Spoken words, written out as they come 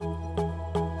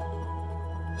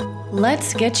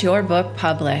Let's get your book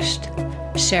published,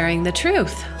 sharing the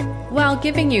truth while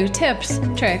giving you tips,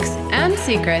 tricks, and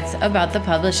secrets about the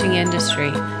publishing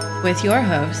industry with your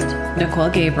host, Nicole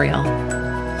Gabriel.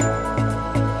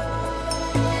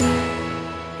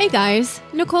 Hey guys,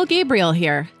 Nicole Gabriel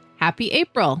here. Happy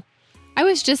April. I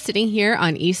was just sitting here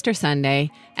on Easter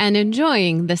Sunday and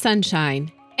enjoying the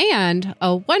sunshine and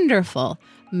a wonderful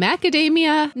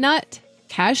macadamia nut,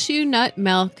 cashew nut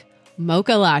milk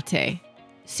mocha latte.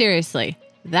 Seriously,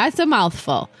 that's a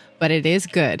mouthful, but it is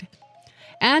good.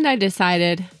 And I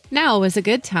decided now was a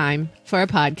good time for a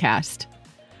podcast.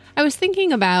 I was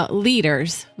thinking about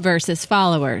leaders versus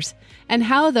followers and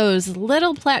how those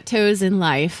little plateaus in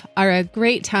life are a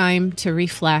great time to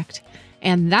reflect,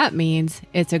 and that means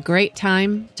it's a great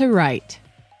time to write.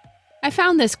 I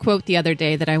found this quote the other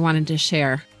day that I wanted to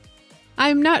share.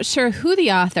 I'm not sure who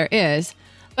the author is,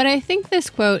 but I think this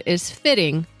quote is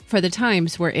fitting for the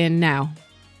times we're in now.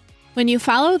 When you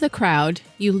follow the crowd,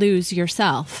 you lose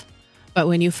yourself. But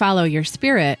when you follow your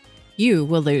spirit, you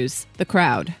will lose the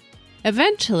crowd.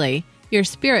 Eventually, your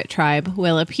spirit tribe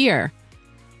will appear.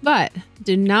 But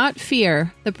do not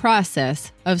fear the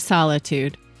process of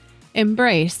solitude.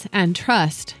 Embrace and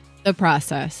trust the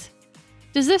process.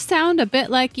 Does this sound a bit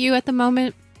like you at the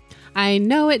moment? I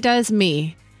know it does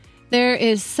me. There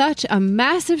is such a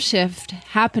massive shift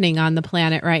happening on the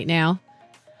planet right now.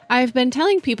 I've been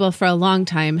telling people for a long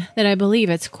time that I believe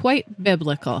it's quite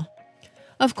biblical.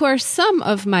 Of course, some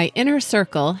of my inner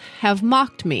circle have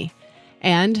mocked me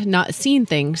and not seen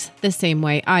things the same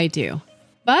way I do.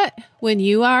 But when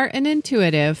you are an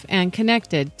intuitive and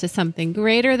connected to something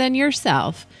greater than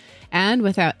yourself, and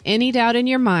without any doubt in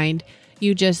your mind,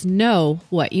 you just know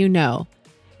what you know,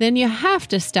 then you have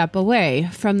to step away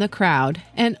from the crowd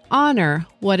and honor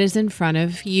what is in front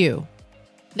of you.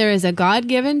 There is a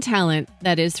God-given talent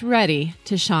that is ready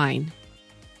to shine.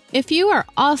 If you are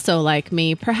also like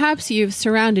me, perhaps you've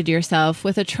surrounded yourself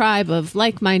with a tribe of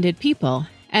like-minded people,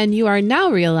 and you are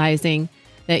now realizing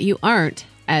that you aren't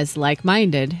as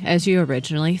like-minded as you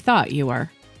originally thought you were.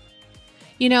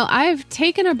 You know, I've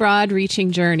taken a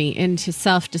broad-reaching journey into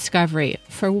self-discovery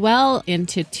for well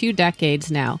into 2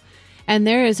 decades now, and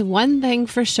there is one thing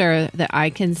for sure that I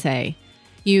can say.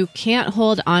 You can't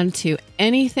hold on to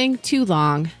anything too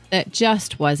long that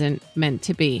just wasn't meant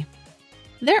to be.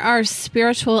 There are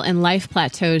spiritual and life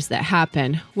plateaus that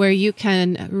happen where you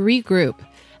can regroup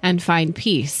and find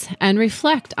peace and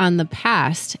reflect on the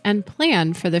past and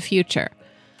plan for the future.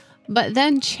 But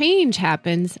then change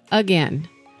happens again.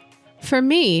 For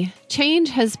me, change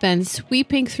has been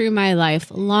sweeping through my life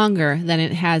longer than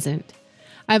it hasn't.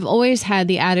 I've always had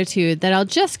the attitude that I'll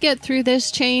just get through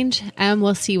this change and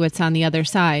we'll see what's on the other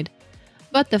side.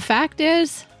 But the fact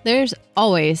is, there's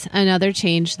always another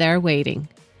change there waiting.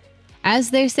 As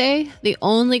they say, the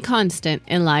only constant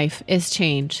in life is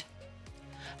change.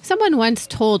 Someone once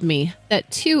told me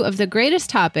that 2 of the greatest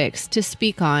topics to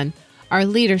speak on are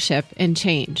leadership and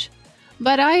change.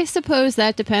 But I suppose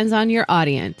that depends on your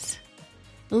audience.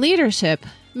 Leadership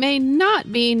may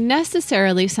not be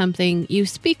necessarily something you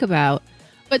speak about,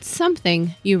 but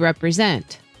something you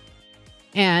represent.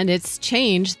 And it's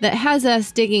change that has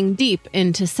us digging deep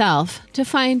into self to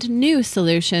find new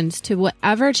solutions to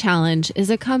whatever challenge is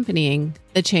accompanying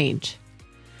the change.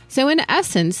 So in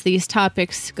essence, these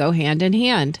topics go hand in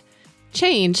hand.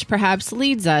 Change perhaps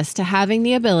leads us to having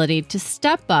the ability to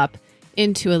step up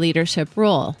into a leadership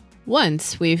role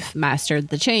once we've mastered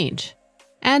the change.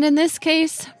 And in this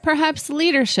case, perhaps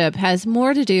leadership has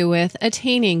more to do with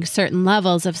attaining certain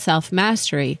levels of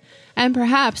self-mastery and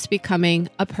perhaps becoming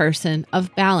a person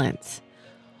of balance,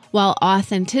 while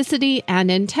authenticity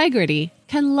and integrity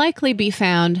can likely be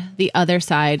found the other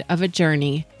side of a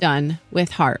journey done with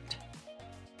heart.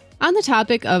 On the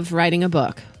topic of writing a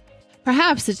book,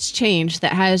 perhaps it's change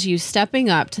that has you stepping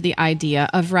up to the idea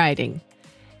of writing.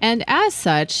 And as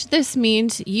such, this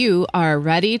means you are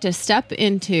ready to step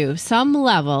into some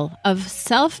level of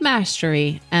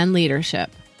self-mastery and leadership.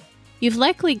 You've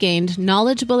likely gained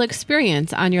knowledgeable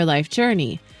experience on your life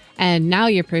journey, and now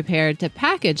you're prepared to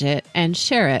package it and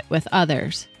share it with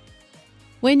others.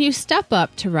 When you step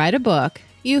up to write a book,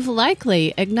 you've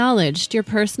likely acknowledged your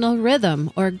personal rhythm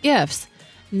or gifts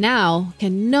now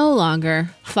can no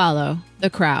longer follow the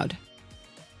crowd.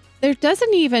 There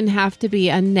doesn't even have to be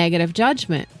a negative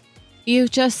judgment.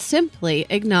 You've just simply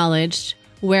acknowledged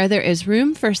where there is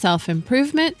room for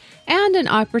self-improvement and an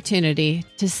opportunity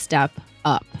to step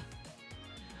up.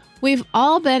 We've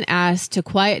all been asked to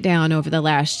quiet down over the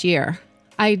last year.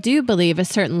 I do believe a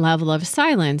certain level of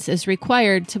silence is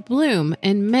required to bloom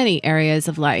in many areas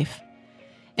of life.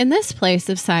 In this place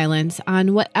of silence,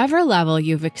 on whatever level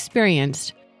you've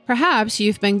experienced, Perhaps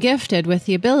you've been gifted with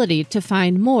the ability to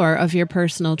find more of your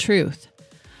personal truth.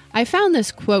 I found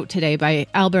this quote today by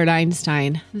Albert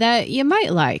Einstein that you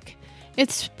might like.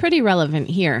 It's pretty relevant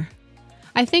here.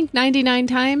 I think 99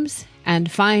 times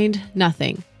and find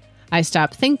nothing. I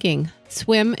stop thinking,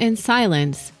 swim in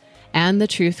silence, and the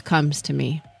truth comes to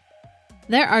me.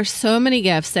 There are so many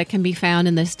gifts that can be found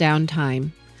in this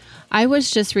downtime. I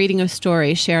was just reading a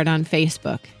story shared on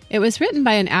Facebook. It was written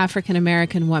by an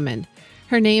African-American woman.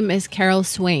 Her name is Carol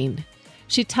Swain.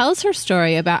 She tells her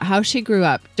story about how she grew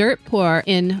up dirt poor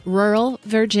in rural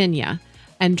Virginia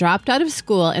and dropped out of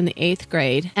school in the 8th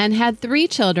grade and had 3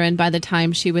 children by the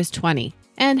time she was 20,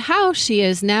 and how she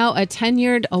is now a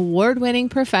tenured, award-winning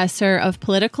professor of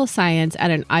political science at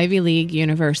an Ivy League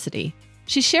university.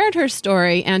 She shared her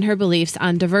story and her beliefs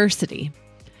on diversity.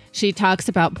 She talks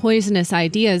about poisonous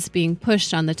ideas being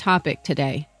pushed on the topic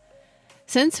today.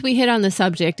 Since we hit on the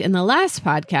subject in the last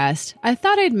podcast, I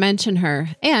thought I'd mention her,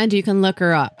 and you can look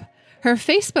her up. Her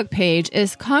Facebook page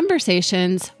is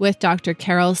Conversations with Dr.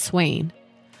 Carol Swain,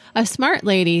 a smart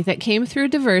lady that came through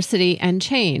diversity and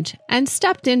change and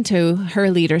stepped into her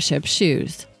leadership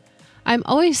shoes. I'm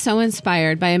always so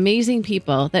inspired by amazing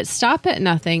people that stop at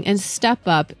nothing and step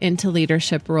up into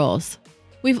leadership roles.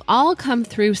 We've all come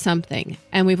through something,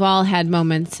 and we've all had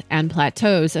moments and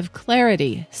plateaus of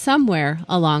clarity somewhere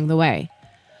along the way.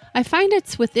 I find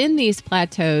it's within these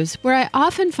plateaus where I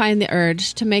often find the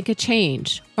urge to make a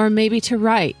change, or maybe to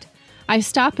write. I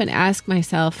stop and ask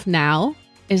myself, now?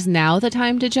 Is now the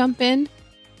time to jump in?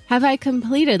 Have I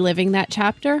completed living that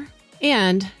chapter?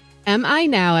 And am I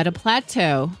now at a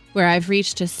plateau where I've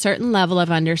reached a certain level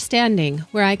of understanding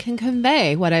where I can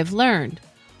convey what I've learned,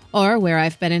 or where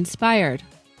I've been inspired,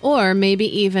 or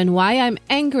maybe even why I'm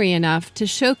angry enough to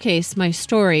showcase my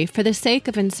story for the sake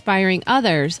of inspiring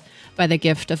others by the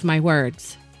gift of my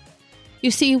words?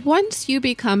 You see, once you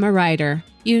become a writer,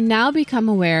 you now become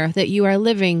aware that you are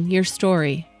living your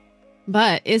story.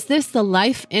 But is this the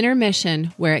life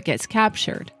intermission where it gets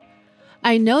captured?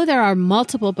 I know there are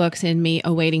multiple books in me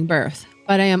awaiting birth,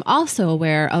 but I am also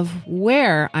aware of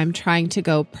where I'm trying to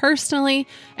go personally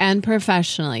and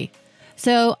professionally.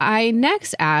 So I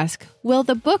next ask, will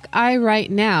the book I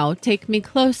write now take me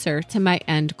closer to my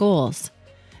end goals?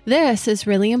 This is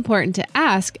really important to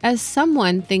ask as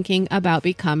someone thinking about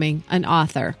becoming an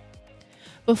author.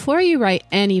 Before you write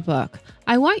any book,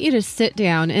 I want you to sit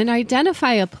down and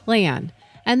identify a plan,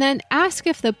 and then ask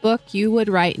if the book you would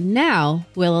write now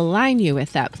will align you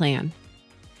with that plan.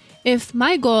 If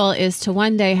my goal is to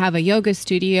one day have a yoga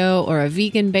studio or a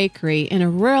vegan bakery in a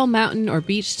rural mountain or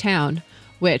beach town,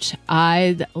 which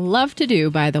I'd love to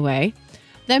do, by the way,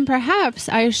 then perhaps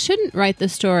I shouldn't write the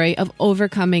story of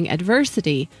overcoming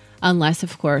adversity, unless,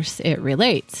 of course, it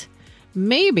relates.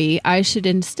 Maybe I should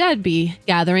instead be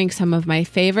gathering some of my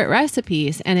favorite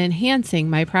recipes and enhancing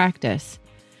my practice.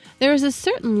 There is a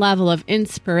certain level of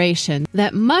inspiration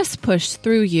that must push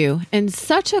through you in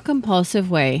such a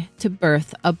compulsive way to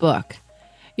birth a book.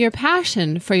 Your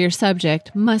passion for your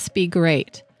subject must be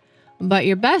great, but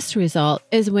your best result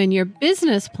is when your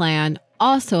business plan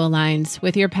also aligns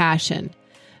with your passion.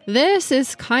 This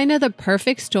is kind of the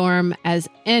perfect storm as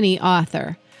any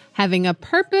author, having a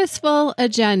purposeful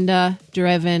agenda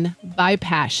driven by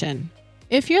passion.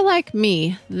 If you're like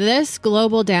me, this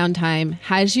global downtime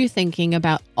has you thinking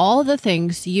about all the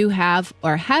things you have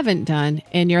or haven't done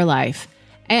in your life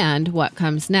and what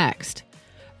comes next.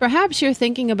 Perhaps you're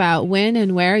thinking about when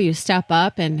and where you step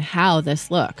up and how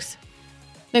this looks.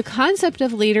 The concept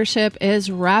of leadership is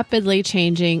rapidly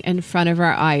changing in front of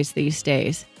our eyes these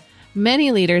days.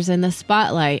 Many leaders in the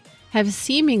spotlight have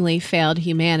seemingly failed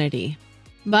humanity.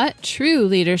 But true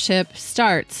leadership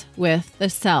starts with the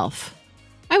self.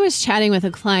 I was chatting with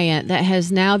a client that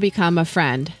has now become a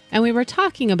friend, and we were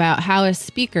talking about how a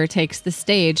speaker takes the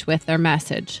stage with their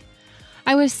message.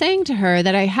 I was saying to her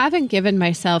that I haven't given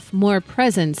myself more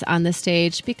presence on the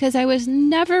stage because I was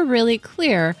never really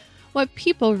clear what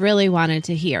people really wanted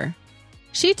to hear.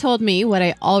 She told me what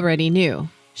I already knew.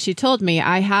 She told me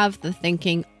I have the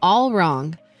thinking all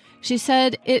wrong. She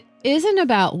said it isn't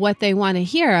about what they want to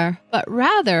hear, but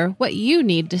rather what you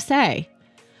need to say.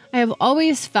 I have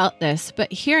always felt this,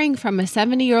 but hearing from a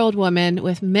 70-year-old woman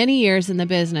with many years in the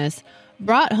business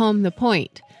brought home the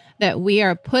point that we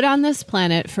are put on this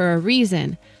planet for a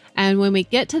reason, and when we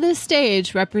get to this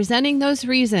stage representing those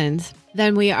reasons,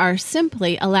 then we are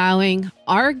simply allowing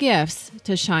our gifts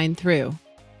to shine through.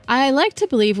 I like to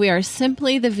believe we are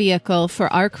simply the vehicle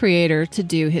for our Creator to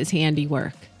do His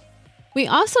handiwork. We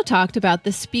also talked about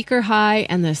the speaker high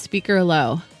and the speaker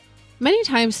low. Many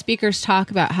times speakers talk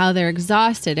about how they're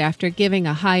exhausted after giving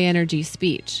a high-energy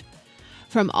speech.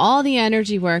 from all the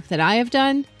energy work that I have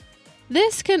done,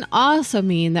 this can also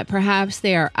mean that perhaps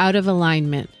they are out of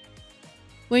alignment.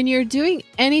 When you're doing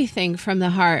anything from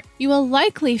the heart, you will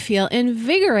likely feel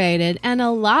invigorated and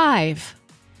alive.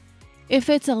 If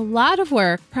it's a lot of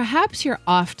work, perhaps you're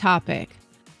off topic.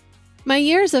 My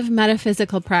years of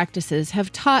metaphysical practices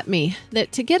have taught me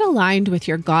that to get aligned with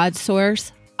your God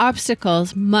source,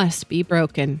 obstacles must be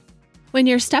broken. When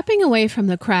you're stepping away from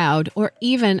the crowd or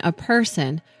even a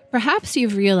person, perhaps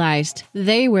you've realized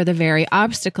they were the very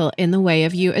obstacle in the way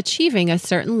of you achieving a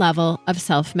certain level of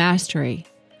self-mastery.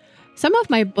 Some of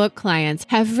my book clients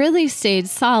have really stayed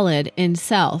solid in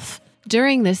self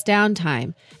during this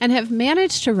downtime and have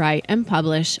managed to write and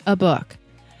publish a book.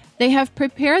 They have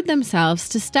prepared themselves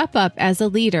to step up as a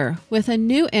leader with a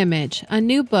new image, a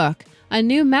new book, a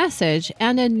new message,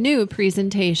 and a new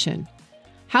presentation.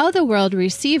 How the world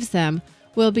receives them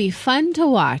will be fun to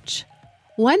watch.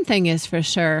 One thing is for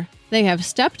sure, they have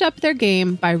stepped up their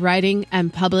game by writing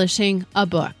and publishing a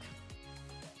book.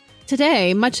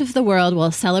 Today, much of the world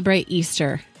will celebrate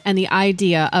Easter and the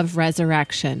idea of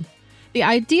resurrection. The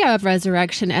idea of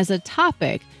resurrection as a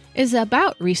topic is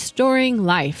about restoring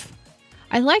life.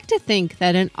 I like to think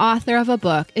that an author of a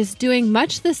book is doing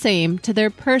much the same to their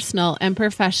personal and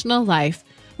professional life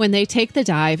when they take the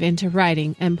dive into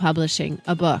writing and publishing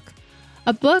a book.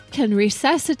 A book can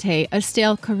resuscitate a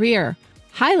stale career,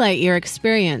 highlight your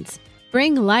experience,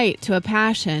 bring light to a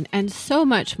passion, and so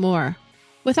much more.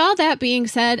 With all that being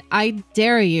said, I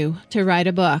dare you to write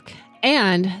a book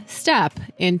and step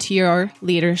into your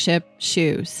leadership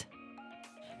shoes.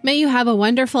 May you have a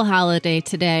wonderful holiday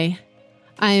today.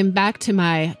 I am back to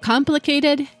my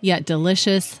complicated yet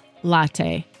delicious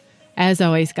latte. As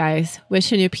always, guys,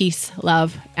 wishing you peace,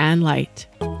 love, and light.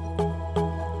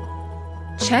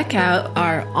 Check out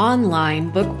our online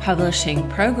book publishing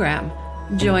program.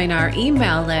 Join our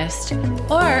email list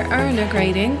or earn a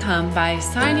great income by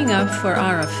signing up for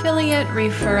our affiliate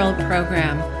referral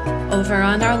program over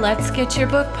on our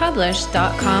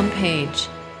letsgetyourbookpublished.com page.